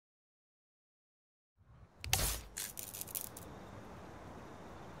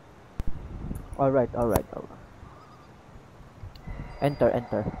Alright, alright, alright. Enter,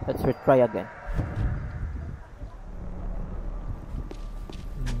 enter. Let's retry again.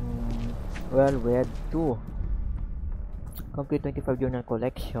 Well, we had 2. Complete 25 journal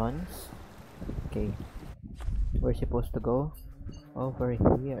collections. Okay. We're supposed to go over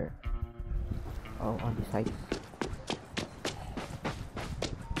here. Oh, on the side.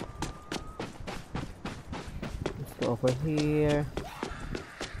 Let's go over here.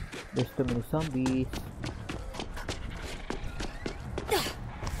 There's too many zombies.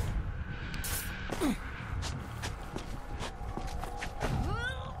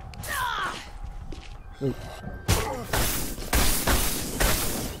 Wait.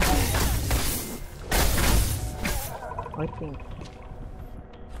 I think.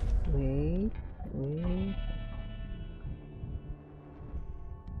 Wait.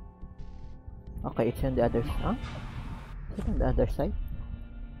 Okay, it's on the other side. Huh? Is it on the other side?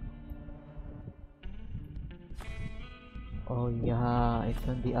 Oh yeah, it's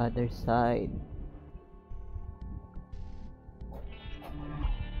on the other side.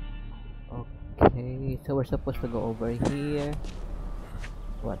 Okay, so we're supposed to go over here.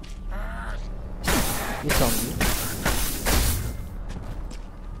 What? You zombie?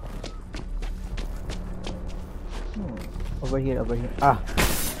 Over here, over here. Ah!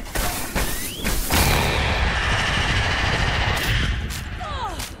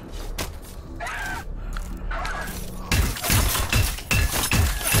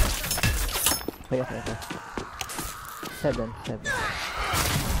 Okay. 7.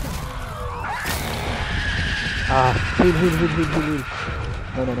 Ah, heal. No.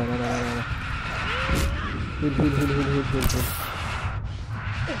 Heal. Heal.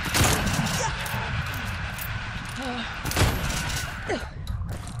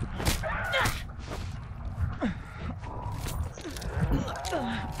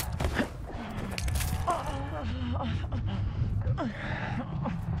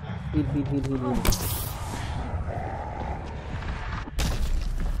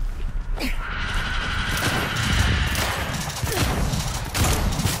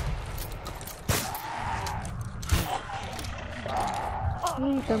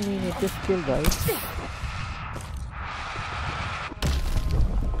 Wait a minute, just kill guys.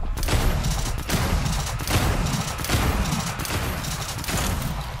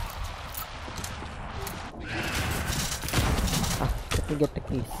 Let me get the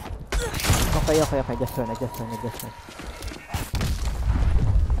keys. Okay, just run.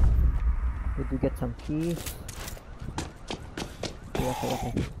 Did we get some keys?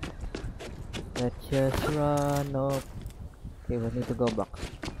 Okay. Let's just run up. Okay, we need to go back.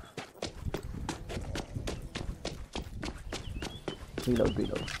 Reload.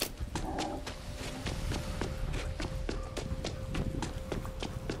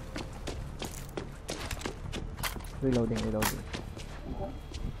 Reloading.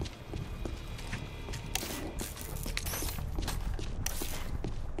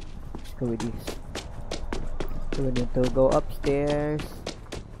 Let's go with this. So we need to go upstairs.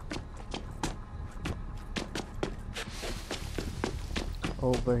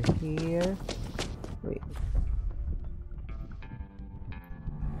 Over here. Wait.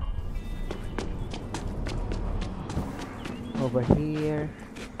 Over here.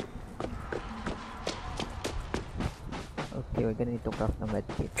 Okay, we're gonna need to craft a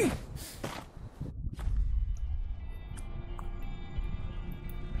medkit.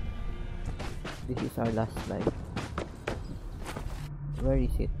 This is our last life. Where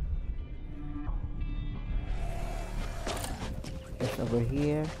is it? Just over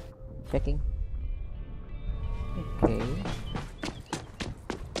here. Checking. Okay.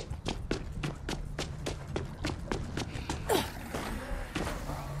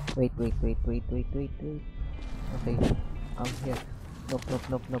 Wait. Okay. I'm here. Nope.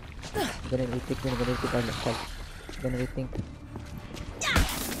 Gonna rethink our life. Gonna rethink.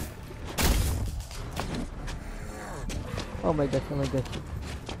 Oh my god.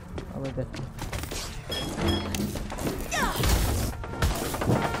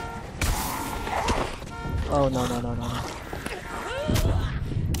 Oh no.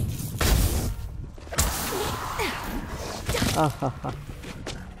 Ah.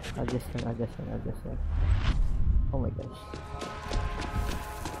 I'll just run. Oh my gosh.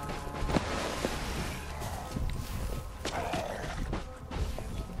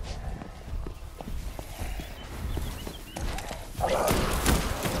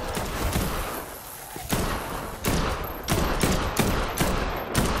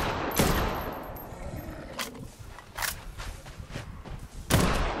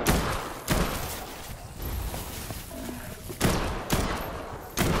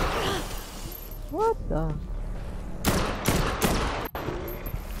 the?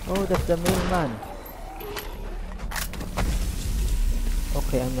 Oh, that's the main man.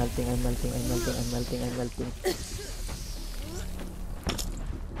 Okay, I'm melting. I'm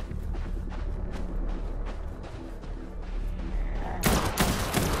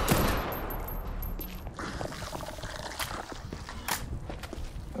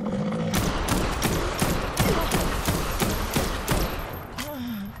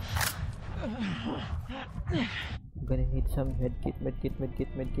gonna need some medkit.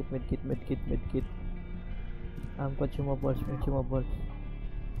 Consumables.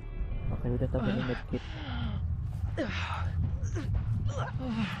 Okay, we don't have any medkit.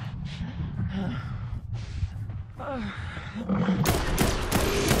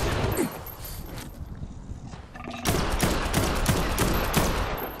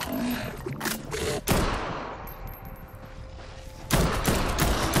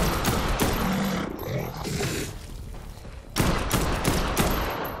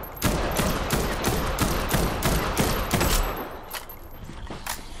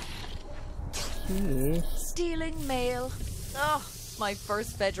 Stealing mail. Oh, my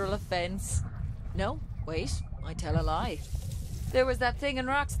first federal offense. No, wait, I tell a lie. There was that thing in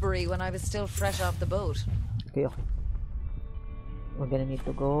Roxbury when I was still fresh off the boat. Okay. We're gonna need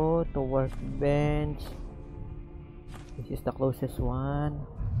to go to workbench. This is the closest one.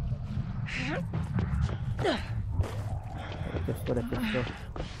 Let's go.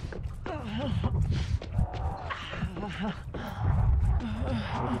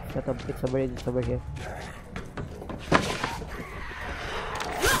 It's over here.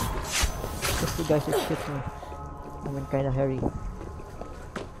 Guys, excuse me. I'm in kinda hurry.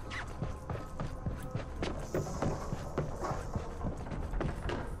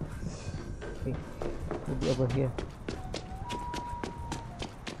 Okay, it'll be over here.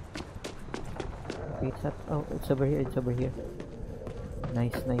 Okay, it's not. Oh, it's over here.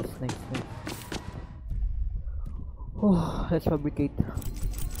 Nice. Oh, let's fabricate.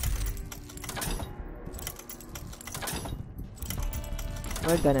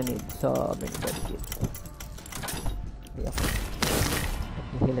 We're gonna need some medkit.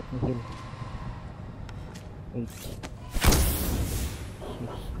 Okay. Let me heal. H.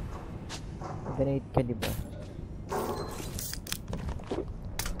 Sheesh. I'm gonna need candy bar.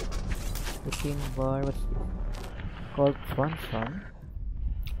 Protein bar. What's this? Called Swanson.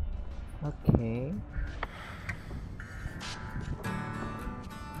 Okay.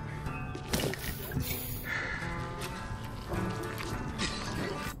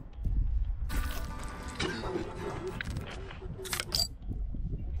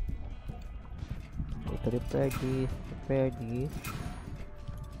 Prepare this.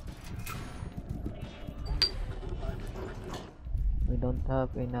 We don't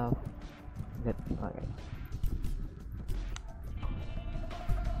have enough. Alright.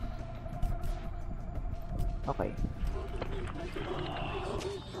 Okay.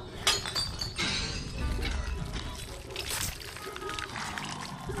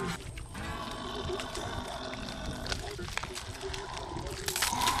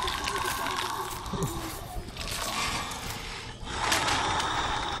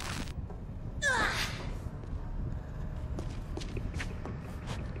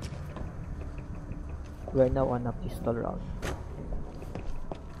 We're now on a pistol round.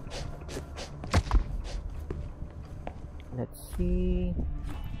 Let's see.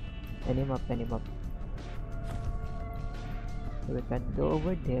 Any map. So we can go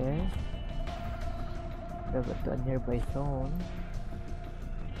over there. Over to a nearby zone.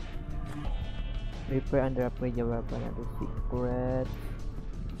 Repair under upgrade your weapon and the secret.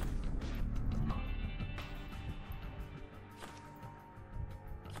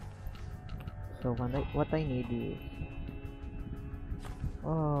 So what I need is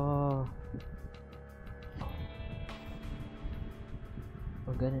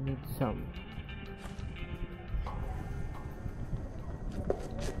we're gonna need some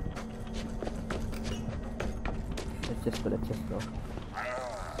let's just go.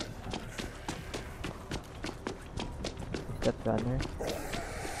 Is that runner?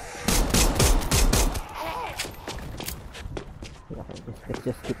 Okay, let's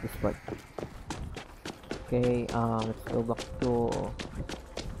just skip this part. Okay, let's go back to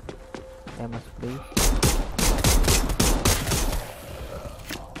Emma's place.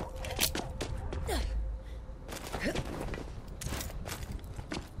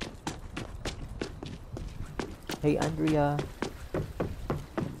 Hey, Andrea.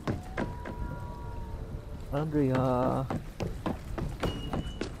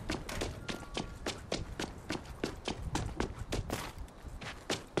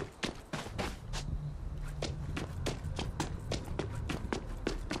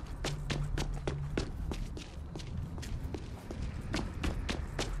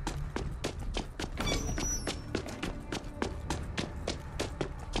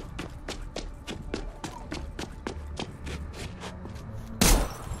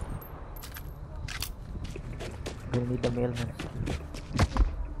 need the mailman's key.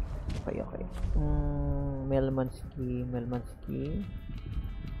 Okay. Mailman's key.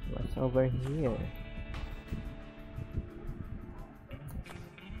 What's over here?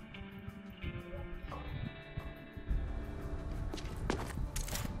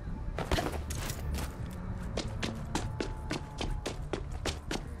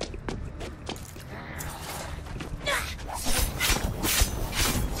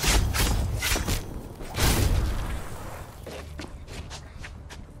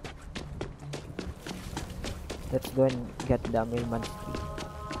 Let's go and get the mailman's key.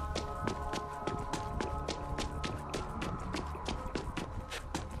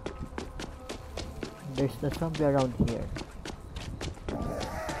 There's no zombie around here.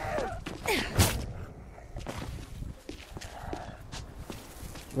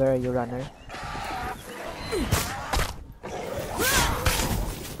 Where are you, runner?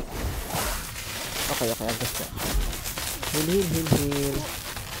 Okay, I'll just heal.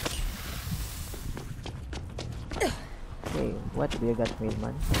 Okay, what do you got,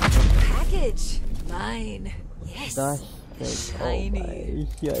 mailman? Package! Mine. Yes. That's shiny.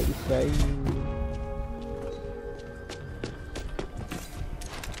 Shiny.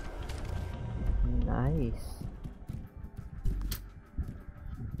 Nice.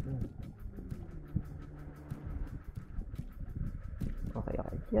 Okay.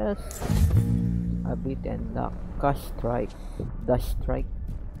 Yes. A bit and the dash strike.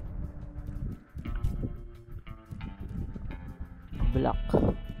 Block.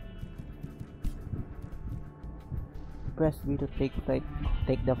 Press B to take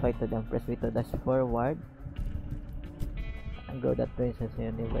the fight to them. Press B to dash forward and go that princess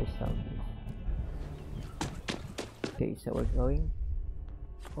and nearby zombies. Okay, so we're going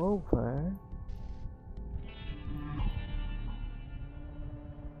over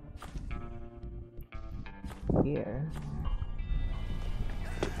here.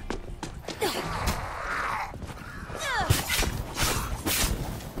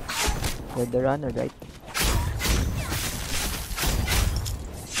 You're the runner, right?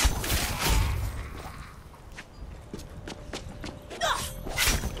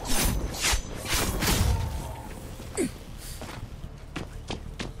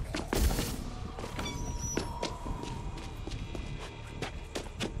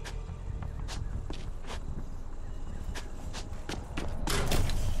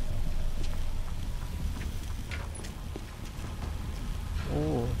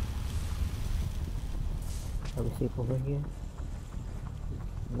 Oh. Are we safe over here?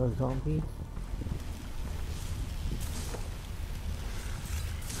 No zombies?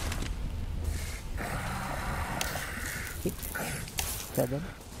 Six, 7.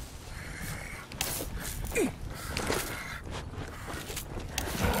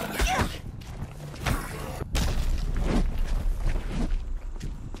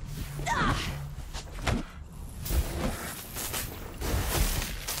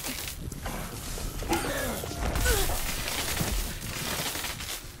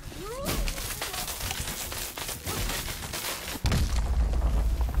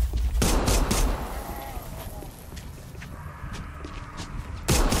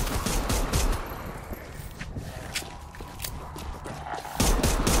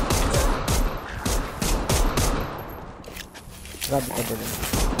 Grabe ka doon.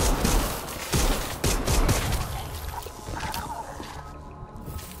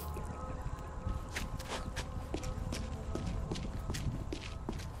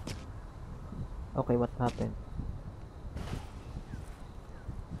 Okay, what happened?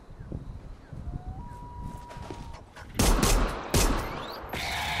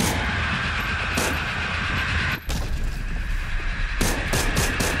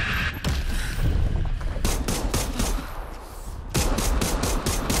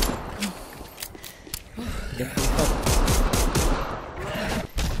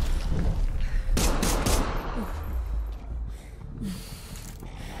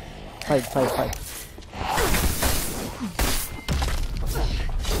 Fight.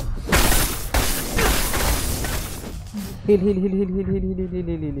 Heal.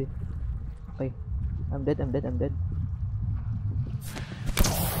 Okay. I'm dead.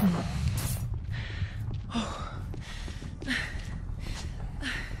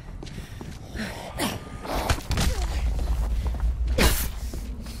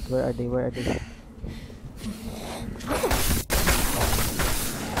 Where are they?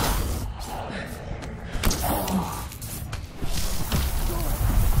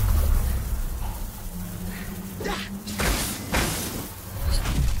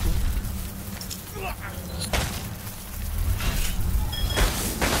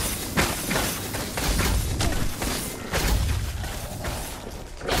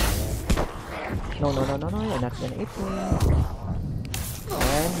 No, no, no, no, no, you're not gonna eat me.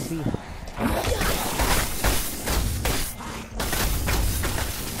 And B.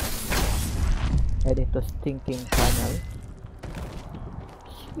 Head into stinking tunnel.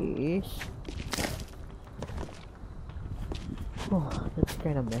 Jeez. Oh, that's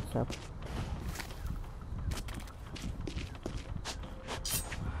kinda messed up.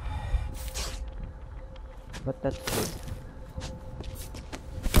 But that's good.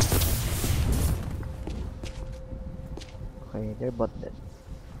 Okay, they're both dead.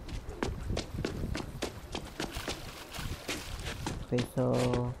 Okay,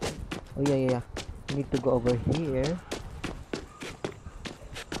 so... Oh yeah. We need to go over here.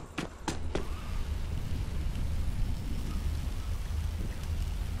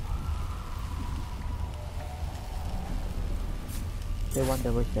 They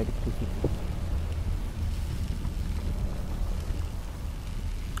wonder where's the electricity.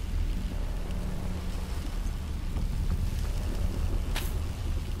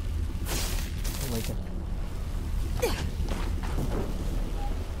 Oh my god.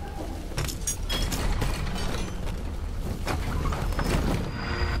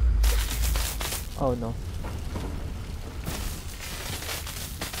 Oh no.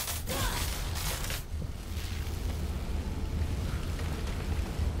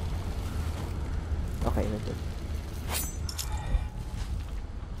 Okay, we're good.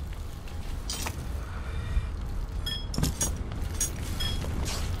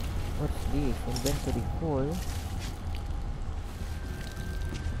 What's this? Inventory full.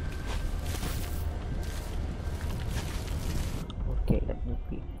 Okay, let me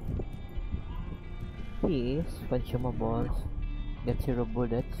pick. These consumables. Get 0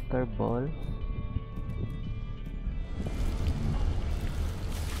 bullets, curve balls.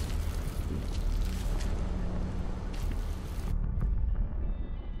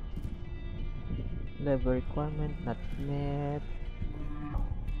 Level requirement not met.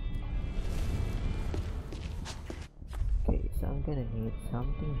 Okay, so I'm gonna need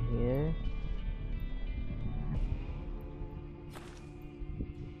something here.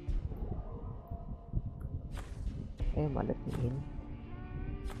 Emma, let me in.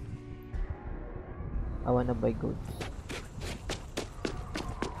 I wanna buy goods.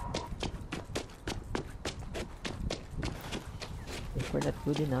 If we're not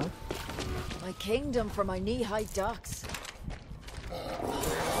good enough. My kingdom for my knee-high ducks.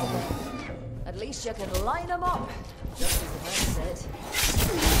 At least you can line them up, just as the man said.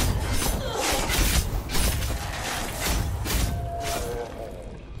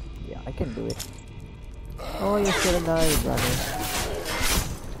 Yeah, I can do it. Oh, you're still alive, brother.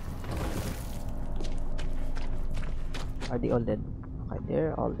 Are they all dead? Okay,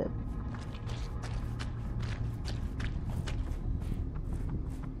 they're all dead.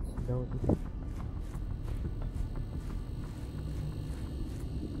 Slowly.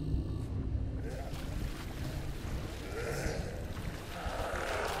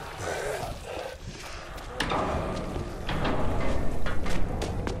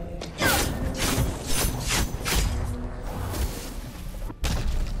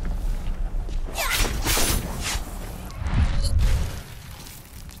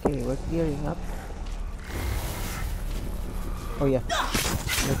 Okay, we're clearing up. Oh yeah.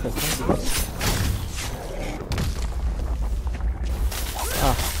 There's a zombie.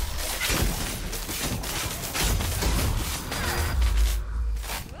 Ah.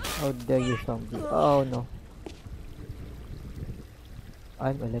 How dare you, zombie? Oh no.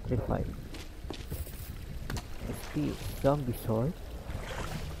 I'm electrified. SP zombie sword.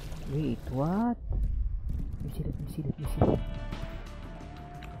 Wait, what? Let me see.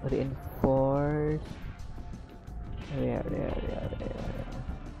 Reinforce. Where?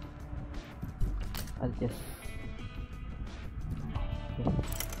 I'll just. Okay.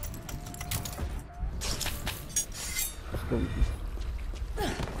 Let's go with this.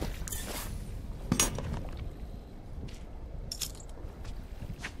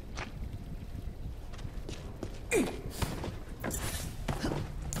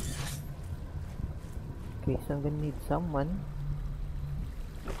 Okay, so I'm gonna need someone.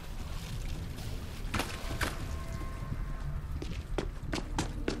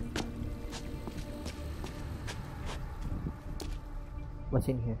 What's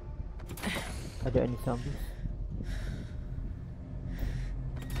in here? Are there any zombies?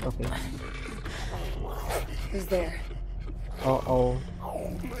 Okay. Who's there? Uh-oh.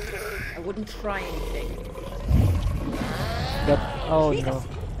 I wouldn't try anything. That, oh no.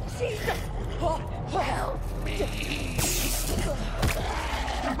 Jesus! Oh, hell!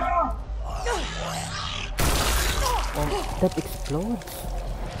 Oh, that explodes.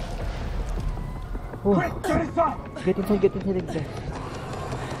 Oh, Quick, get inside! get inside, get inside, get inside.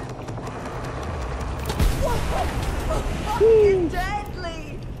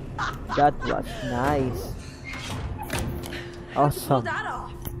 Deadly! That was nice. How'd you pull Awesome. that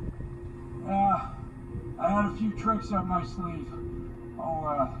off? I had a few tricks up my sleeve.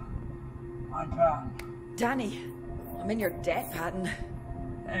 Oh, I'm Patton. Danny, I'm in your debt pattern.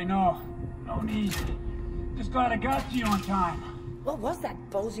 Hey, no need. Just glad I got to you on time. What was that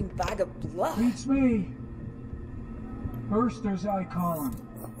bulging bag of blood? Beats me. Bursters, I call them.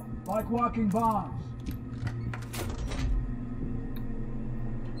 Like walking bombs.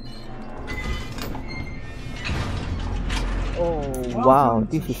 Oh, Welcome wow, to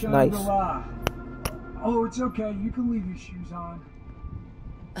this is nice. Shangri-La. Oh, it's okay. You can leave your shoes on.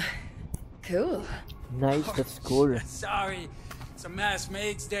 Cool. Nice, that's cool. Sorry, it's a mess.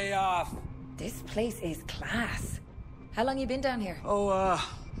 Maid's day off. This place is class. How long you been down here? Oh,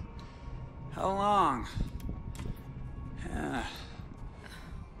 how long? Yeah,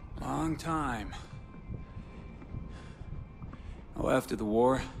 long time. Oh, after the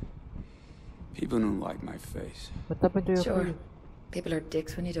war, people didn't like my face. What happened to your Sure. face? People are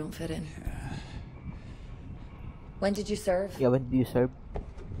dicks when you don't fit in. Yeah. When did you serve? Yeah, when did you serve?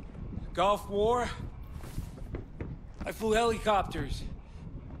 Gulf War. I flew helicopters.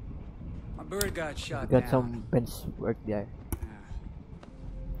 My bird got shot You got down. some bench work there.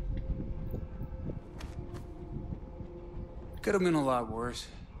 Could have been a lot worse.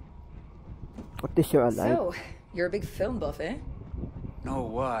 What is your alive? So, you're a big film buff, eh? No,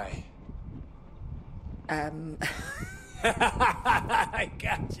 why? I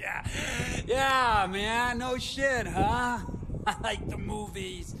gotcha. Yeah, man, no shit, huh? I like the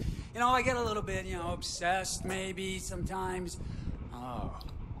movies. You know, I get a little bit, obsessed maybe sometimes. Oh,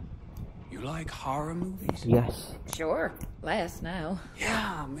 you like horror movies? Yes. Sure. Less now.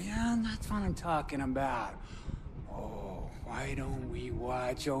 Yeah, man, that's what I'm talking about. Oh, why don't we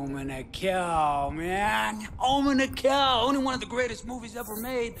watch Omen to Kill, man? Omen to Kill, only one of the greatest movies ever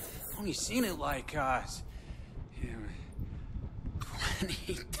made. Only seen it like 20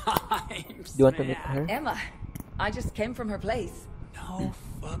 times. Do you want to meet man. her? Emma, I just came from her place. No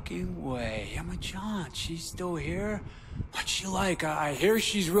fucking way. Emma John, she's still here? What's she like? I hear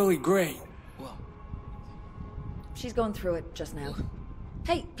she's really great. Well, She's going through it just now.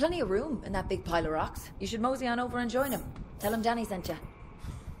 Hey, plenty of room in that big pile of rocks. You should mosey on over and join him. Tell him Danny sent you.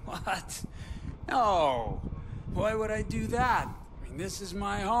 what? No. Why would I do that? I mean, this is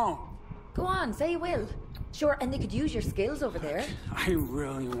my home. Go on, say you will. Sure, and they could use your skills over there. I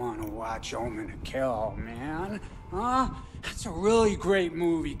really want to watch Omen to Kill, man. Huh? That's a really great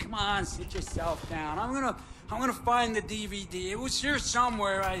movie. Come on, sit yourself down. I'm gonna find the DVD. It was here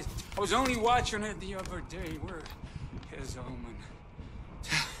somewhere. I was only watching it the other day. Where is Omen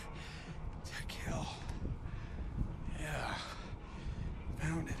to Kill? Yeah,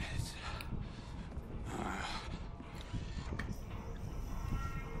 found it.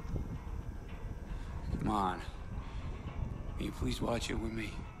 Come on. Will you please watch it with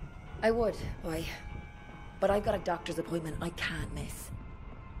me? I would, why? But I've got a doctor's appointment I can't miss.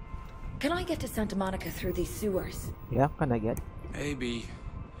 Can I get to Santa Monica through these sewers? Yeah, can I get? Maybe.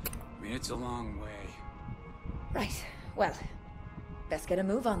 I mean, it's a long way. Right, well, best get a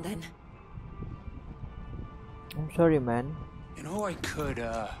move on then. I'm sorry, man. You know, I could,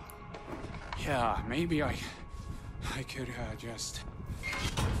 yeah, maybe I could, just,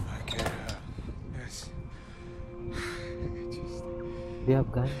 I could, just, Do you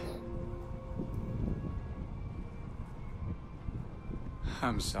have guns?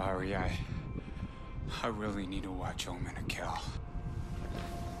 I'm sorry, I really need to watch Omen to Kill.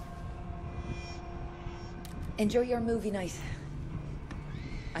 Enjoy your movie night.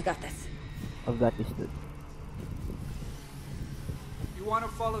 I got this. I've got this dude. You want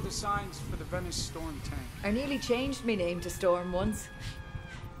to follow the signs for the Venice storm tank. I nearly changed my name to Storm once.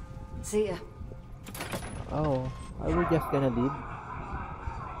 See ya. Oh, are we just gonna leave?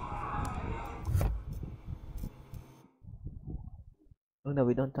 Oh no,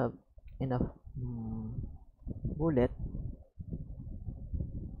 we don't have enough bullet.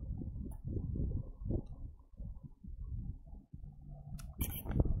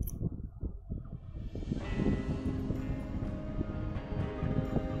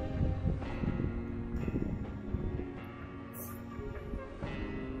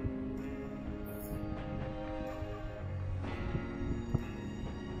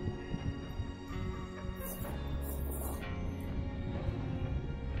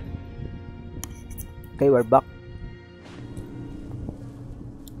 Okay, we're back.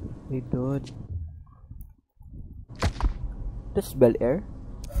 Hey, dude. This is Bel Air.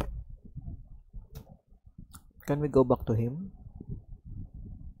 Can we go back to him?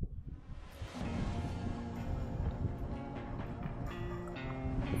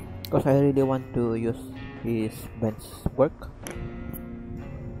 Because I really want to use his bench workbench.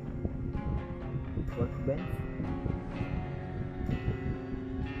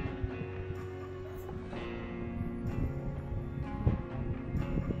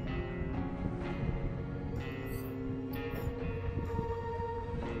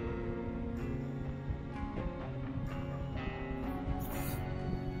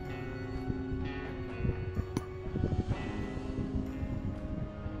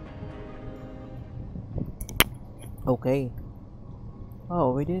 Okay.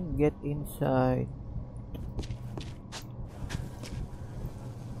 Oh, we didn't get inside.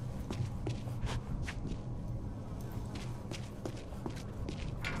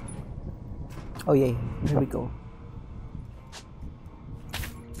 Oh yay, here we go.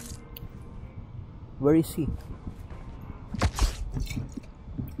 Where is he?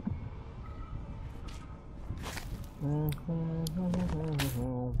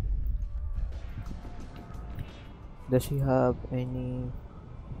 Does he have any?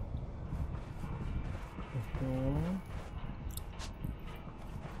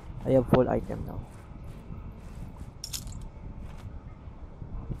 I have full item now.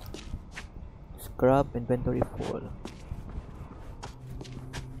 Scrap inventory full.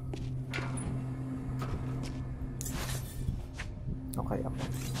 Okay.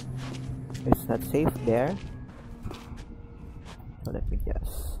 Is that safe there? So let me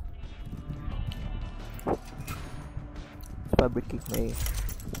guess. Fabricate my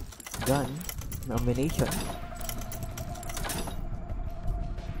gun nomination.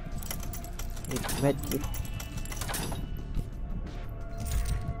 It's medkit.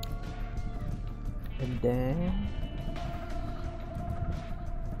 And then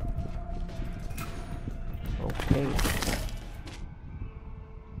okay.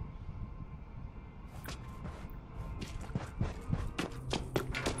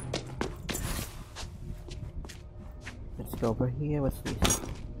 Let's go over here. What's this?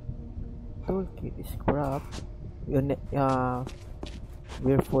 Toolkit is scrap.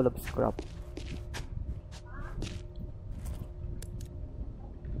 We're full of scrap.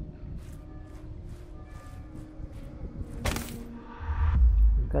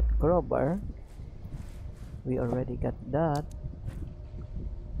 Got crowbar. We already got that.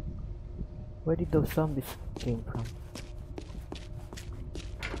 Where did those zombies came from?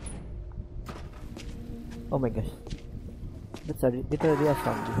 Oh my gosh. That's literally a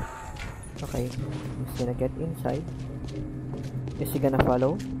zombie. Okay, he's gonna get inside. Is he gonna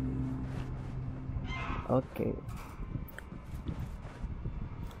follow? Okay.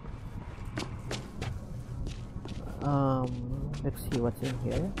 Let's see what's in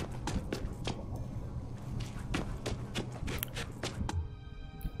here.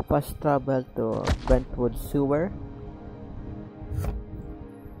 Fast travel to Brentwood Sewer.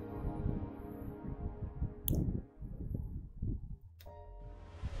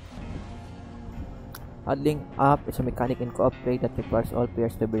 Huddling up is a mechanic in co-op play that requires all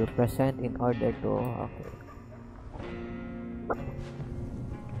players to be present in order to... Okay.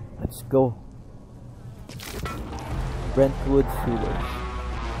 Let's go. Brentwood Sewer.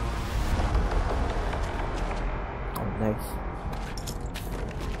 Oh, nice.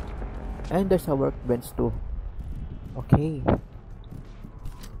 And there's a workbench too. Okay.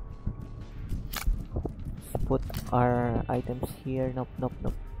 Let's put our items here. Nope.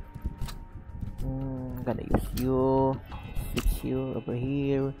 I'm gonna use you. Switch you over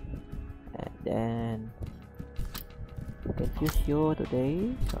here. And then I can't use you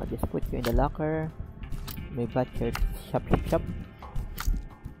today, so I'll just put you in the locker. My butcher shop.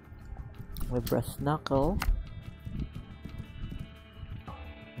 My brass knuckle.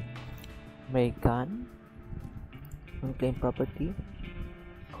 My gun. Unclaimed property.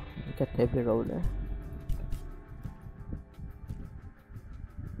 We got heavy roller.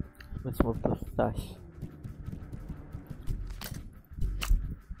 Let's move to stash.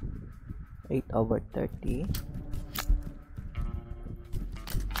 8/30.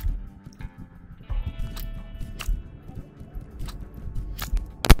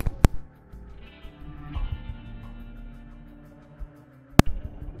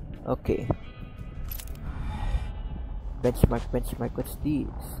 Okay. Benchmark. What's this?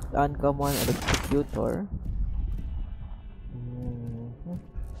 Uncommon electrocutor.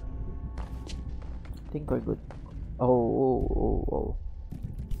 I think we're good. Oh.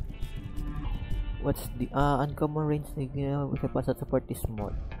 What's the uncommon range? We can pass out support this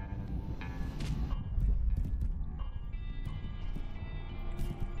mod.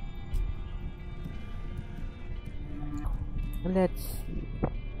 Let's see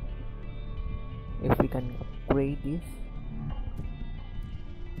if we can upgrade this.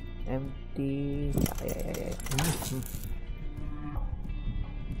 Empty.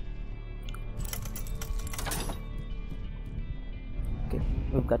 Okay,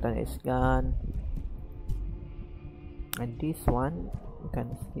 we've got an S gun. And this one, we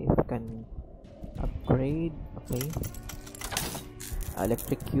can see if we can upgrade. Okay,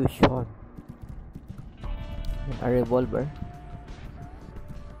 electrocution and a revolver.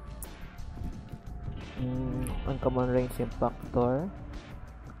 Uncommon range impactor,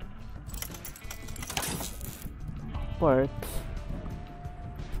 perks,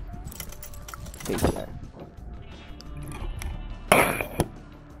 facial.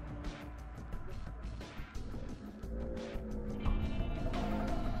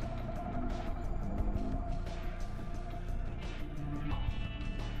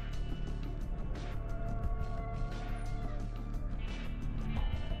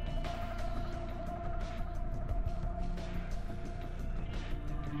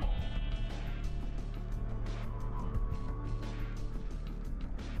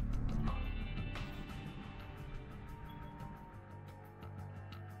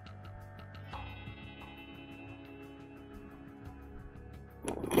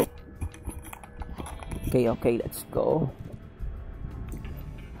 Okay, let's go.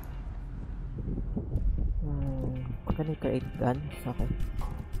 Can we create guns? Okay,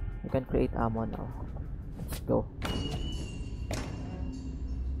 we can create ammo now. Let's go.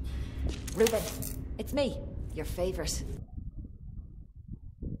 Ruben, it's me, your favorite.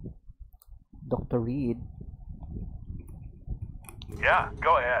 Dr. Reed. Yeah,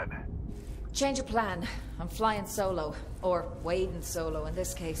 go ahead. Change of plan. I'm flying solo, or wading solo in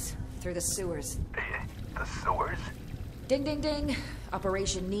this case, through the sewers. The sewers? Ding ding ding.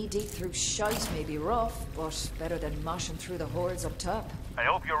 Operation knee-deep through shite may be rough, but better than moshing through the hordes up top. I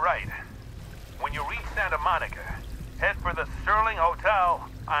hope you're right. When you reach Santa Monica, head for the Sterling Hotel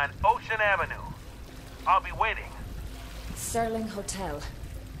on Ocean Avenue. I'll be waiting. Sterling Hotel.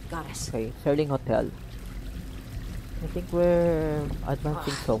 Got it. Okay, Sterling Hotel. I think we're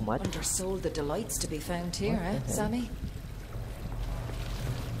advancing so much. Undersold the delights to be found here, Sammy?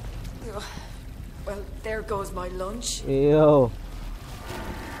 Ugh. Well, there goes my lunch. Ew.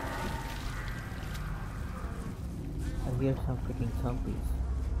 I hear some freaking zombies.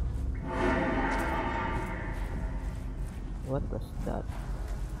 What was that?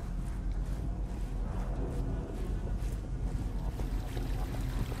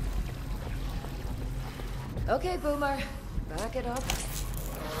 Okay, Boomer. Back it up.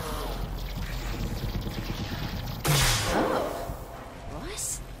 Oh.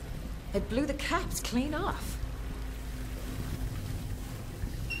 What? It blew the caps clean off.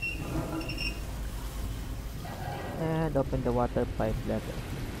 And open the water pipe lever.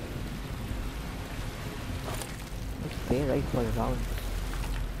 Okay, rifle rounds.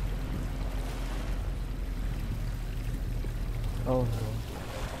 Oh no.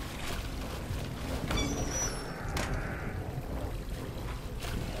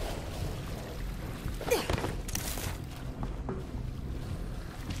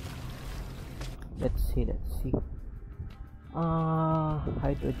 Let's see.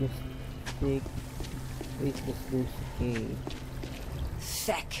 Hydrogen stick with the sluice key.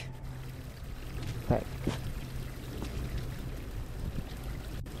 Feck. Feck.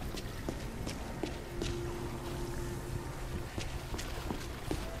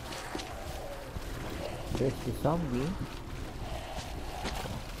 There's the zombie.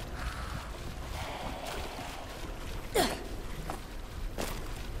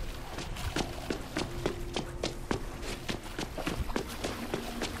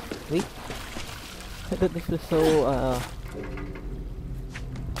 Wait, I thought this was so,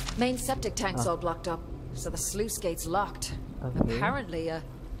 Main septic tank's all blocked up, so the sluice gate's locked. Okay. Apparently a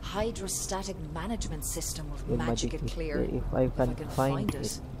hydrostatic management system will will magic it magically clear. If I can find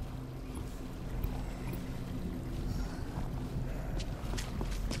it.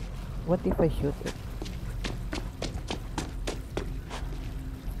 What if I shoot it?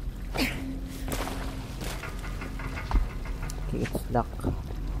 Okay, it's locked.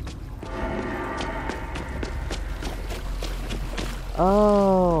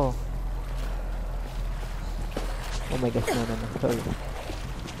 Oh! Oh my gosh, no, sorry.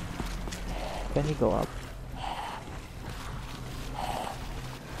 Can he go up?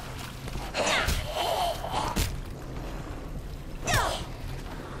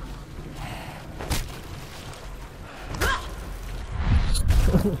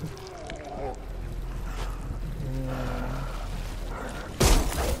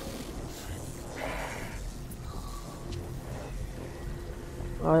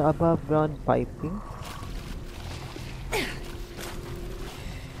 or above ground piping.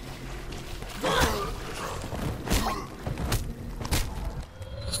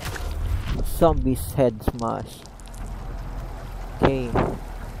 Zombies head smash. Okay.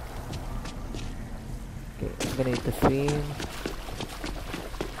 Okay, I'm gonna need to swim.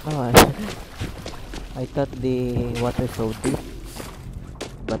 Oh, I thought the water so deep,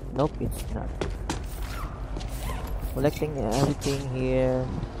 but nope, it's not. Collecting everything here.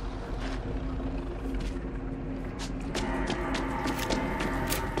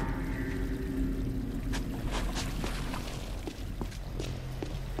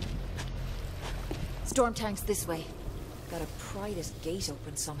 Storm tanks this way. Gotta pry this gate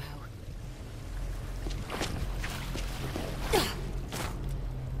open somehow.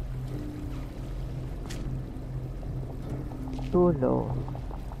 Too low.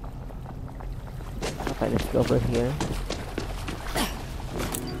 Okay, let's go over here.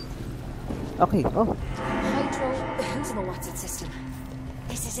 Okay, oh, Hydro, who's in a what's it system?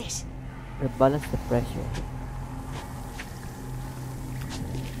 This is it. rebalance the pressure.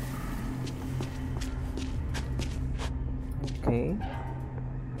 Okay.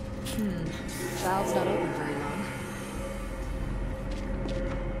 Valve's not open very long.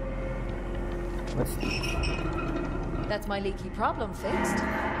 What's That's my leaky problem fixed.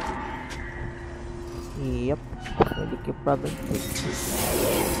 Yep, that's my leaky problem.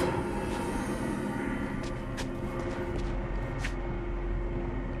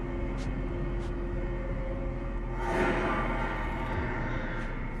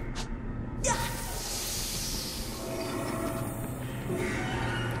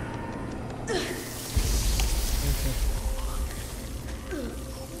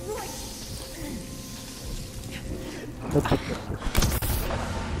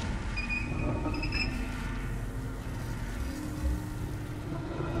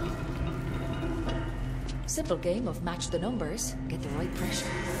 Simple game of match the numbers, get the right pressure.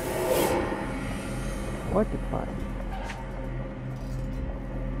 45.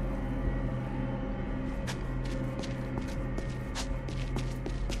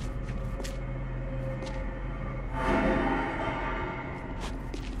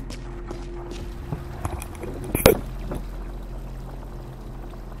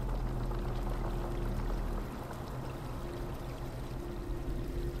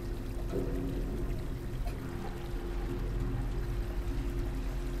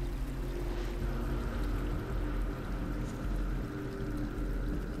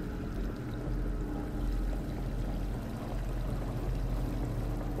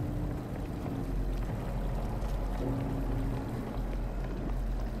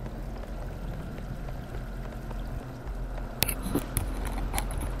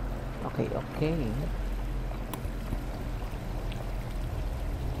 Okay.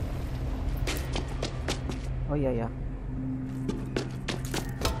 Oh yeah.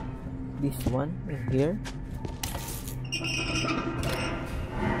 This one in here.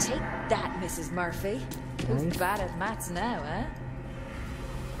 Take that, Mrs. Murphy. Who's Nice. bad at maths now, eh?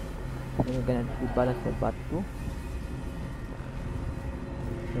 Then we're gonna rebalance the bat too.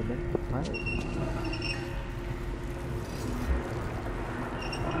 75.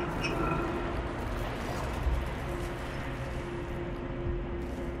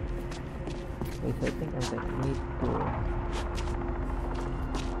 Wait, I think I might need to.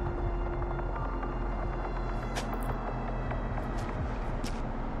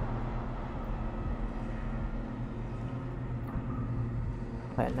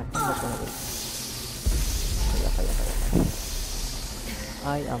 Kaya na wait. Kaya.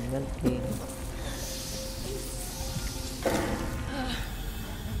 I am melting.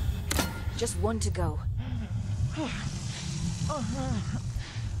 Just one to go.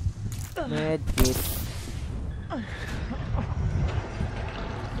 Med kit.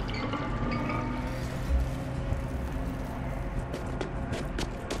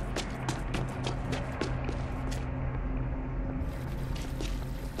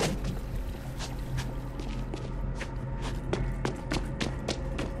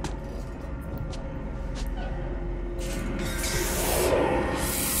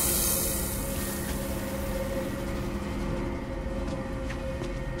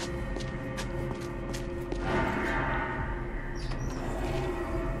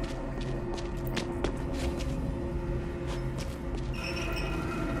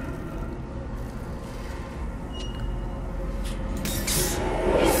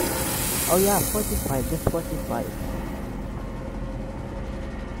 Oh yeah, 45, just 45.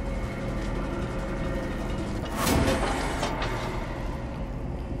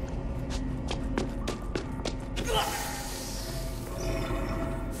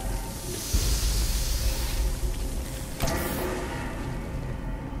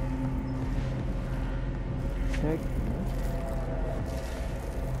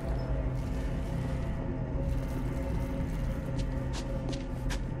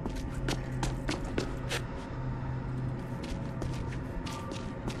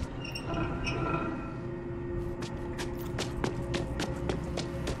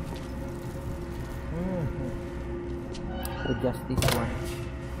 to just this one.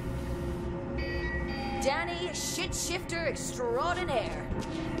 Danny, shit shifter extraordinaire.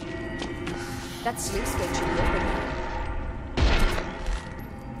 That sluice gate should be open now.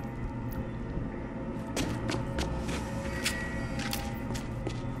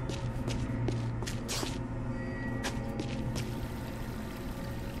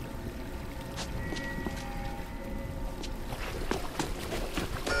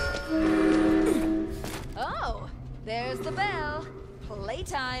 Oh, there's the bell.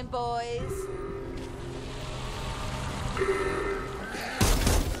 Playtime, boys.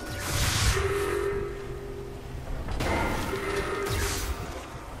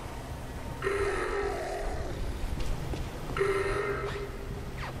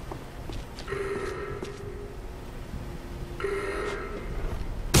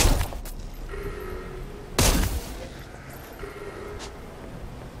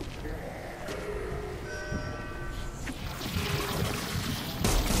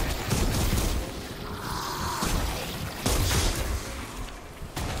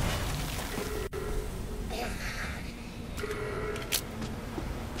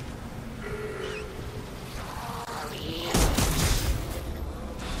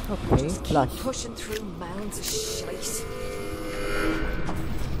 Okay, flush. Pushing through mounds of shite.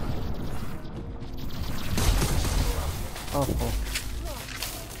 Oh, oh.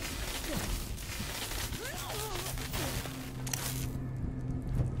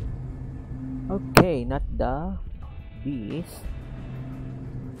 Okay, not the bees.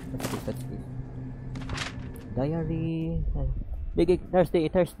 What's this? Diary. Big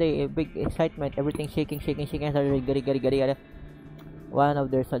Thursday, big excitement. Everything shaking. Gari. One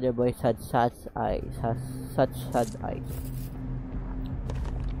of their soldier boys had such sad eyes.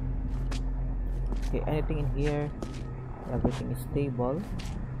 Okay, anything in here? Everything is stable.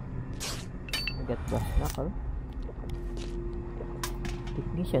 I got brass knuckle.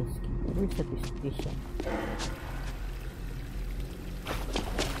 Technician's key. Where's the technician?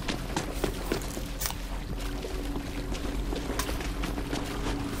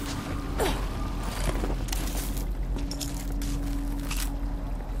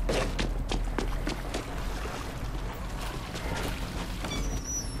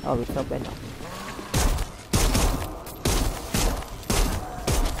 Oh, it's open now.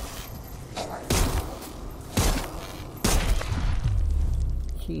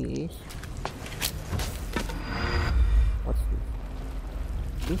 Cheese. What's this?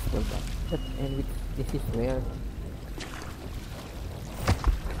 Pistol gun. But and which this is rare.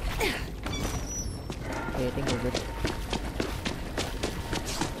 Okay, I think we're good.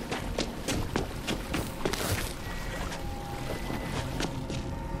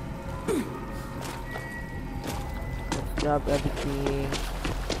 Grab everything.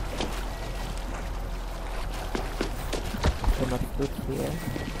 So much food here.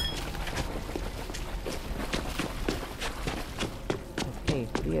 Okay,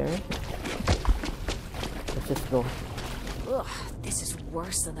 here. Let's just go. Ugh, this is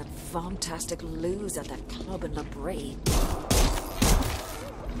worse than that fantastic lose at that club in La Brea.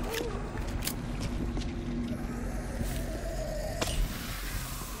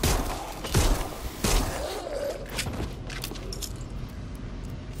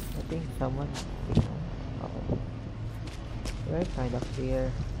 Someone. Uh-oh. We're kind of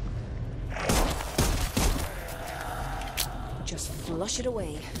here. Just flush it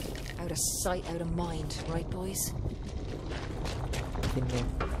away. Out of sight, out of mind, right, boys? It's in here.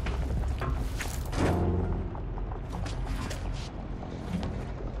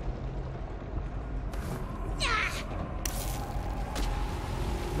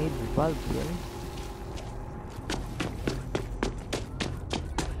 Need bulb here.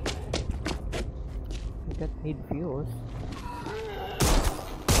 Need views.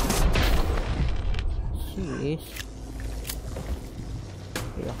 Sheesh.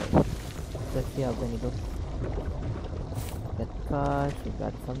 Okay. Let's see how many go. Got cash, we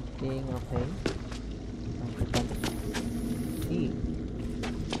got something, okay. I can't see.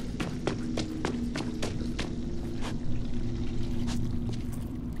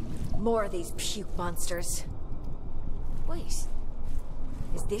 More of these puke monsters. Wait.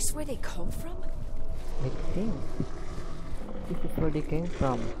 Is this where they come from? I think this is where they came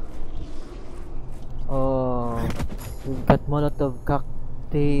from. Oh, we've got Molotov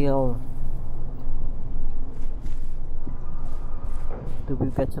cocktail. Do we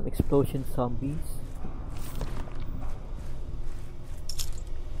got some explosion zombies?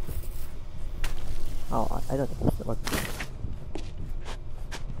 Oh, I don't think that's what.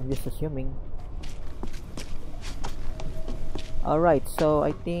 I'm just assuming. Alright, so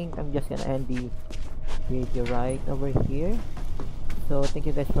I think I'm just gonna end the create right over here. So thank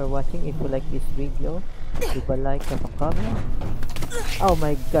you guys for watching. If you like this video, leave a like, leave a comment. Oh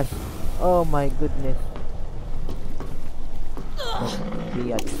my gosh, oh my goodness.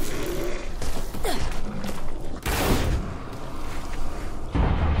 Idiot.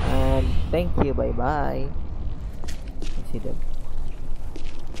 And thank you, bye bye. You see them.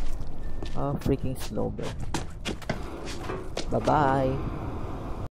 Oh, freaking snowbird. Bye bye.